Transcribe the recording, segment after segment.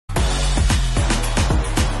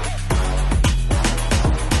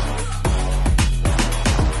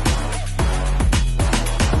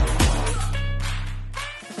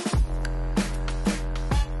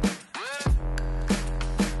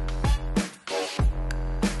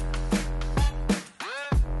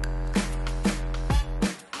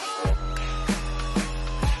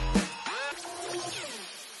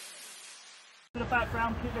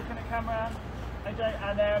background, keep looking at camera, AJ,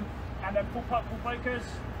 and then pull focus.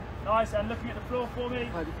 Nice, and looking at the floor for me.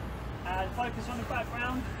 And focus on the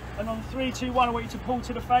background. And on 3, 2, 1, I want you to pull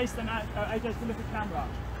to the face, then AJ's to look at camera.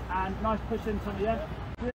 And nice push in, Tommy, yeah?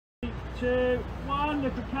 3, 2, 1,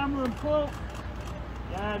 look at camera and pull.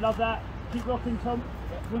 Yeah, love that. Keep rocking, Tom.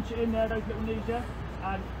 Once you're in there, those little knees, yeah?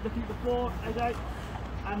 And looking at the floor, AJ.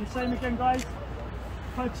 And the same again, guys.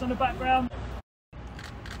 Focus on the background.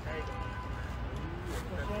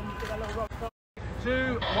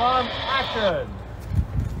 2, 1, action!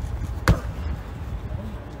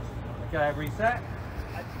 Okay, reset.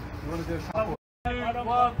 You want to do a couple? 2,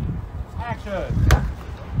 1, action!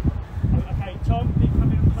 Okay, Tom, keep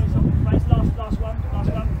coming close up on face. Last one.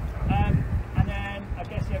 And then, I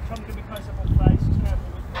guess, yeah, Tom's going to be close up on face. Just careful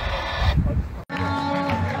with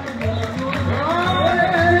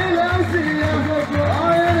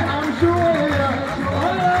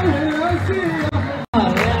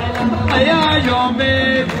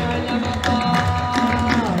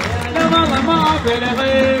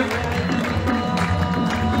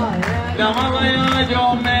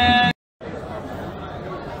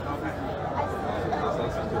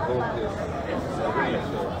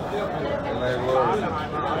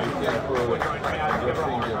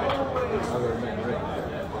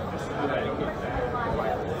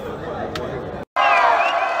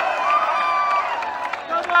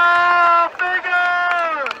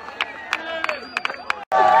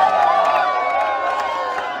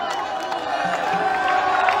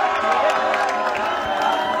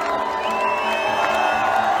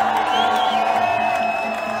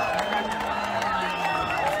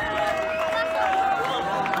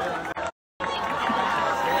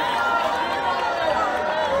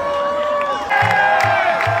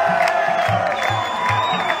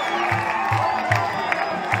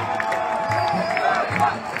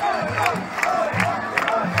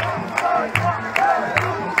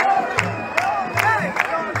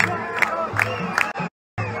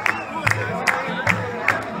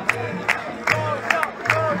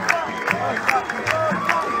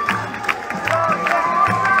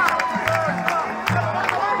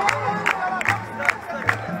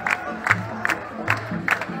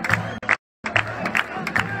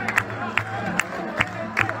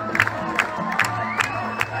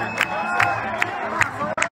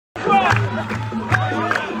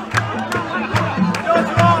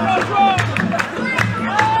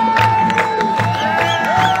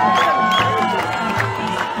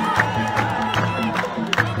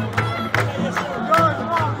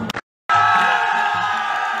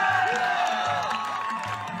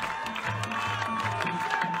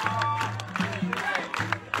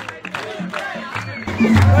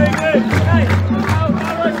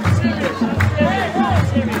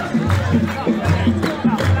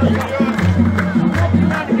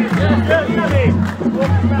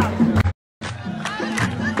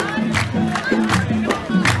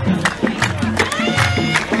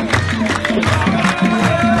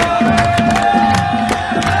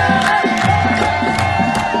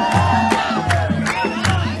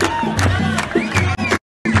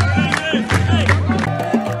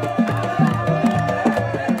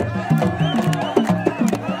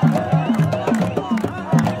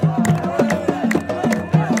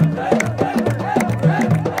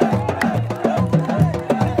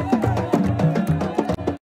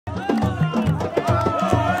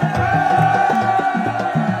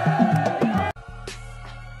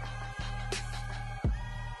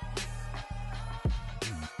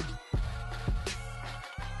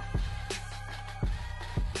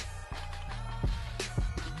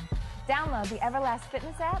Download the Everlast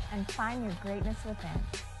Fitness app and find your greatness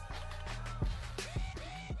within.